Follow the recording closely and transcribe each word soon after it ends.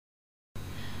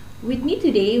With me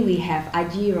today we have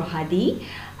Aji Rockhadi.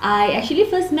 I actually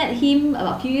first met him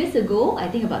about a few years ago, I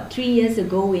think about 3 years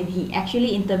ago, when he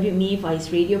actually interviewed me for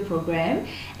his radio program.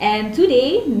 And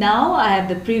today, now I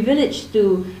have the privilege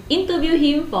to interview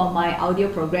him for my audio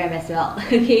program as well.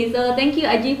 Okay, so thank you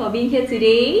Aji for being here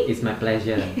today. It's my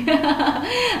pleasure.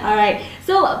 Alright,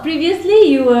 so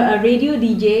previously you were a radio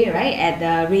DJ, right, at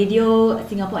the Radio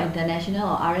Singapore International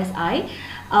or RSI.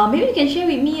 Maybe you can share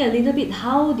with me a little bit,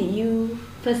 how did you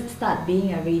first start being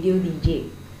a radio DJ?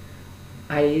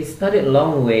 I started a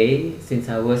long way since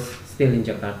I was still in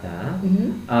Jakarta.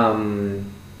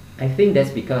 I think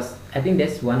that's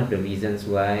one of the reasons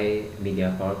why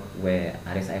MediaCorp, where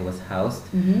RSI was housed,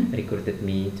 recruited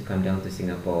me to come down to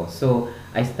Singapore. So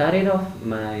I started off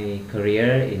my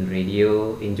career in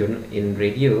radio,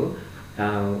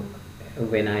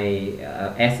 when I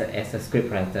as a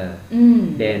scriptwriter.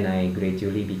 Then I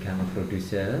gradually become a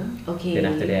producer. Okay. Then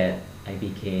after that, I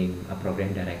became a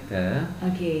program director.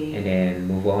 Okay. And then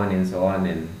move on and so on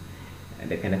and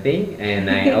that kind of thing. And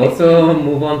I also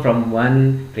move on from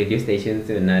one radio station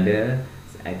to another.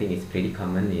 I think it's pretty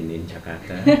common in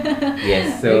Jakarta.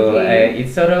 Yes. So Okay.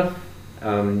 it sort of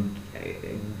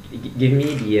give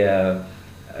me the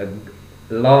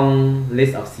long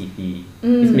list of CV.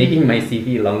 It's making my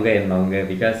CV longer and longer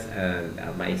because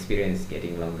my experience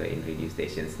getting longer in radio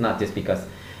stations. Not just because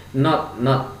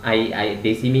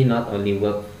they see me not only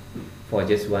work for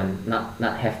just one, not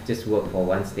have just work for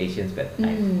one stations, but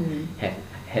I have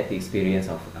had the experience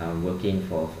of working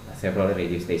for several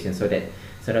radio stations, so that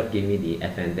sort of gave me the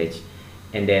advantage.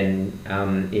 And then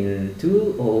in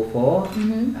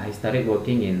 2004, I started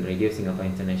working in Radio Singapore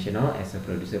International as a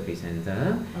producer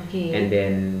presenter. Okay. And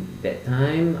then that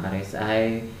time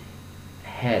RSI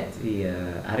had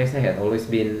always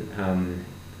been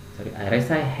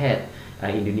RSI had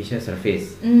Indonesia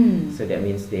service. So that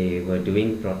means they were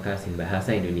doing broadcast in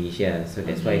Bahasa Indonesia. So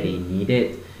that's why they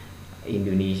needed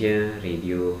Indonesia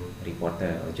radio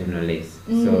reporter or journalist.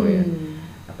 So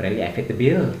apparently I fit the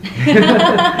bill.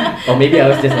 Or maybe I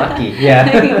was just lucky. Yeah.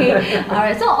 Okay.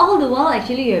 Alright, so all the while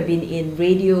actually you have been in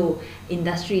radio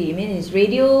industry. I mean, is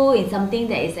radio is something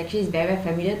that is actually very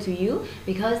familiar to you,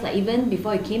 because like even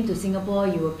before you came to Singapore,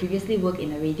 you were previously worked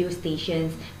in a radio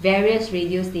stations, various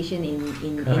radio station in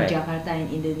Jakarta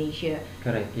and Indonesia.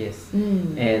 Correct, yes.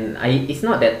 And it's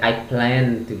not that I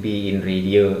plan to be in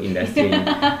radio industry,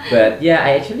 but yeah,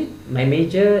 my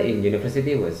major in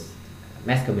university was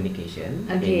mass communication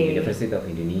in University of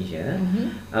Indonesia.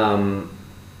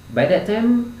 By that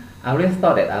time, I always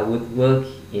thought that I would work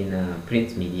in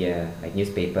print media, like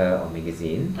newspaper or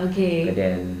magazine. Okay. But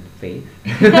then fate,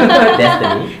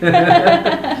 destiny.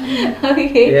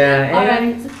 Okay. Yeah.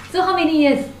 Alright. So how many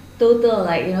years total,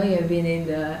 like you have been in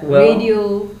the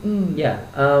radio? Yeah.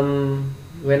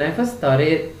 When I first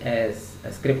started as a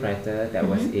scriptwriter, that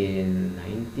was in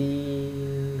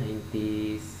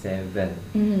 1997.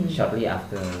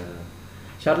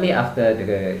 Shortly after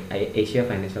the Asia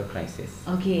financial crisis.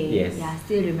 Okay. Yes. Yeah, I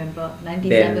still remember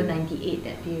 97, 98,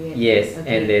 that period. Yes. Okay.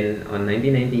 And then on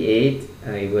 1998,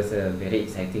 it was a very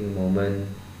exciting moment.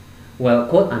 Well,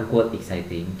 quote unquote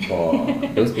exciting for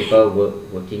those people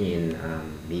working in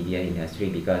media industry,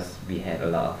 because we had a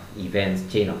lot of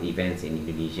chain of events in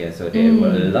Indonesia. So there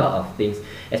were a lot of things,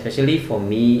 especially for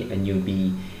me, a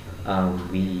newbie.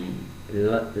 We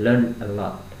learned a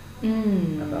lot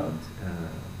about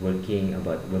working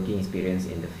experience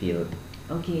in the field.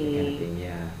 Okay. Kind of thing,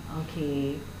 yeah.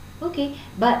 Okay.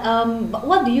 But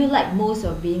what do you like most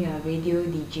of being a radio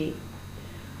DJ?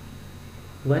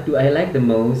 What do I like the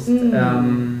most?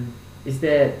 Is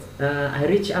that I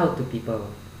reach out to people.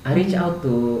 I reach out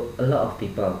to a lot of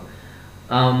people.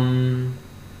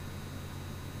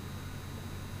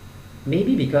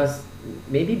 Maybe because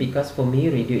for me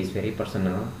radio is very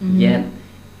personal. Yet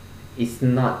it's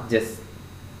not just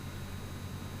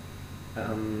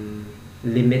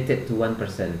limited to one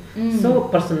person. So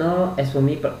personal as for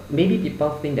me, maybe people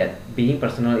think that being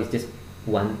personal is just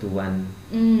one-to-one,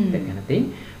 that kind of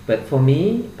thing. But for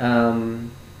me,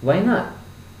 why not?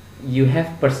 You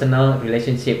have personal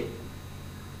relationship,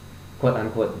 quote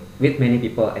unquote, with many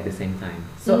people at the same time.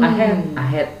 So I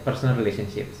had personal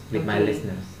relationships with my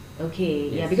listeners. Okay,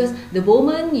 Yes. yeah, because the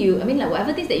moment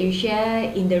whatever things that you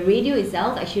share in the radio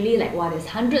itself, actually there's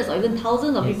hundreds or even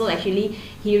thousands of people actually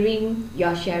hearing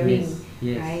your sharing.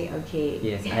 Yes. Right? Okay.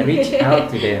 Yes, I reach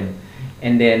out to them.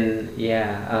 And then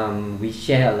we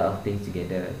share a lot of things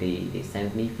together. They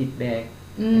send me feedback,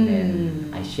 and then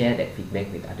I share that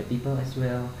feedback with other people as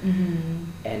well,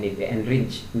 and it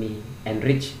enriched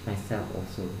myself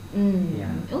also.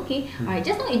 Yeah. Okay. Alright.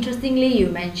 Just now, interestingly,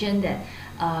 you mentioned that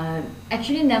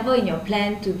actually never in your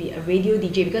plan to be a radio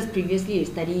DJ, because previously you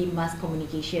study mass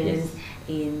communications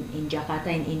in Jakarta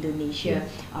in Indonesia.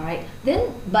 All right, then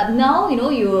but now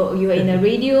you're in a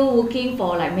radio working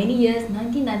for like many years,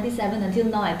 1997 until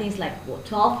now. I think it's like what,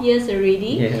 12 years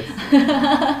already. Yes.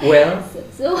 Well,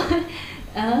 so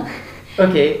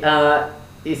okay,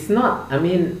 it's not, I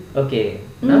mean, okay,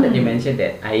 now that you mentioned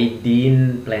that I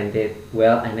didn't plan it,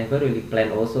 well, I never really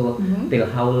planned also till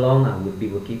how long I would be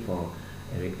working for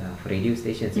radio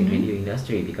stations in radio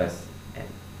industry, because at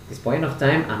this point of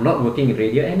time, I'm not working in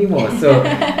radio anymore. So,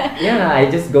 yeah,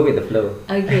 I just go with the flow.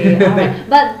 Okay, alright.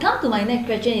 But come to my next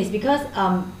question is because,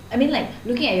 I mean, like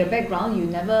looking at your background, you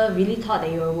never really thought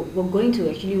that you were going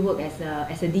to actually work as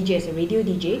a DJ, as a radio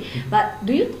DJ. But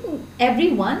do you think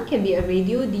everyone can be a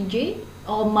radio DJ,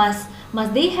 or must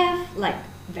they have like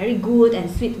very good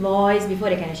and sweet voice before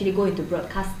they can actually go into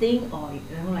broadcasting, or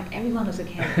like everyone also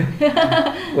can?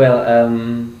 Well,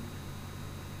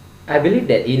 I believe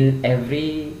that in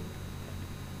every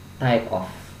type of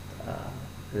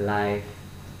life,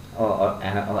 or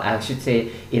I should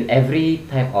say, in every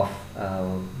type of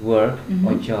work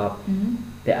or job,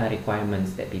 there are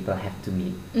requirements that people have to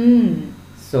meet.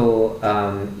 So,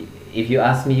 if you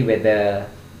ask me whether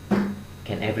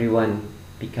can everyone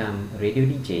become a radio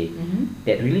DJ,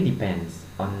 that really depends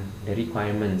on the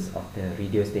requirements of the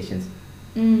radio stations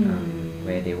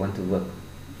where they want to work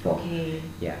for. Okay.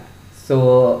 Yeah.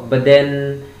 So, but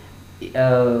then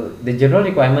the general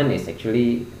requirement is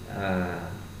actually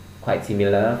quite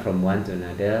similar from one to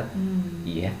another.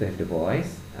 You have to have the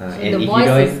voice. So and the if voice you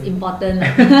don't, is important.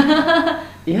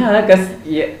 yeah, because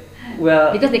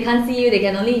well, because they can't see you, they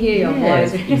can only hear your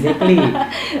yes, voice. exactly.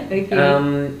 Okay.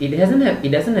 It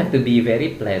doesn't have to be very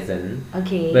pleasant.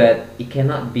 Okay. But it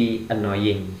cannot be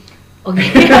annoying.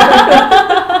 Okay.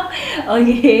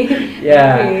 Okay.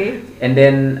 Yeah. Okay. And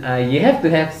then you have to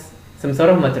have some sort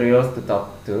of materials to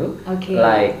talk to. Okay.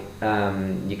 Like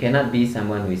you cannot be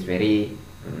someone who is very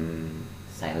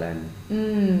silent,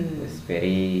 who's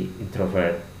very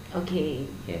introvert. Okay.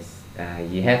 Yes.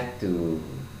 You have to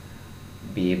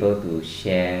be able to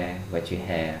share what you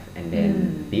have, and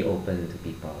then be open to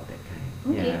people, that kind.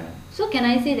 Okay. Yeah. So can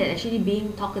I say that actually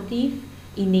being talkative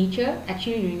in nature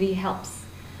actually really helps?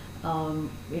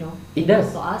 It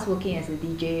does. For us working as a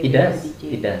DJ. It does.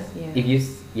 DJ. It does. Yeah. If you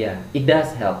it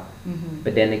does help.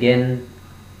 But then again,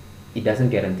 it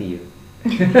doesn't guarantee you.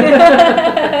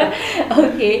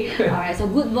 Okay, alright. So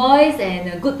good voice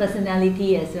and a good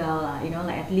personality as well,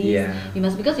 like at least you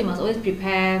must always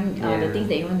prepare the things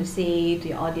that you want to say to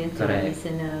your audience, to your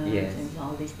listeners, and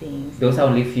all these things. Those are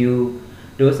only few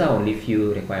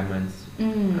requirements,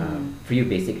 few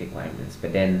basic requirements.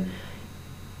 But then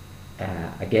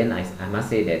again, I must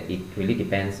say that it really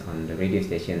depends on the radio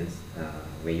stations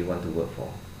where you want to work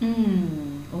for.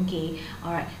 Okay,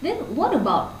 alright. Then what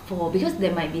about because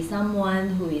there might be someone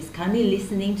who is currently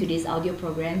listening to these audio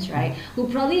programs, right, who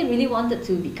probably really wanted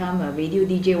to become a radio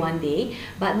DJ one day,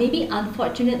 but maybe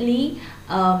unfortunately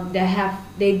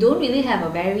they don't really have a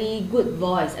very good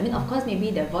voice. I mean, of course,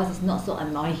 maybe their voice is not so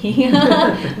annoying,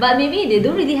 but maybe they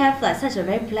don't really have like such a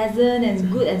very pleasant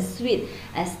and good and sweet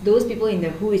as those people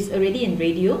who is already in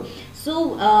radio.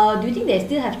 So, do you think they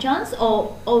still have chance,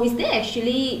 or is there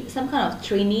actually some kind of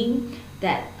training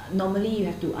that normally you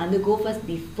have to undergo first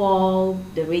before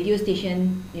the radio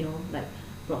station, like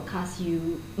broadcast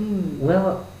you?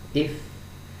 Well, if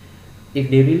they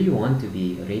really want to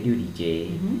be a radio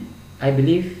DJ, I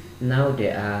believe now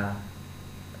there are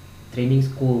training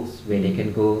schools where they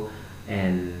can go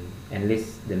and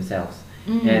enlist themselves,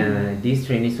 and these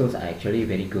training schools are actually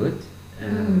very good.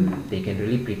 They can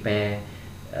really prepare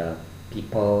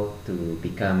people to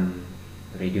become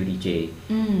radio DJ,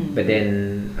 but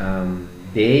then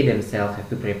they themselves have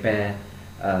to prepare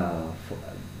for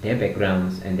their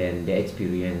backgrounds, and then their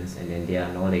experience, and then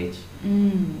their knowledge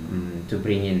to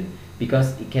bring in,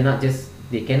 because they cannot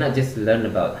just learn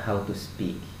about how to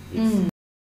speak. It's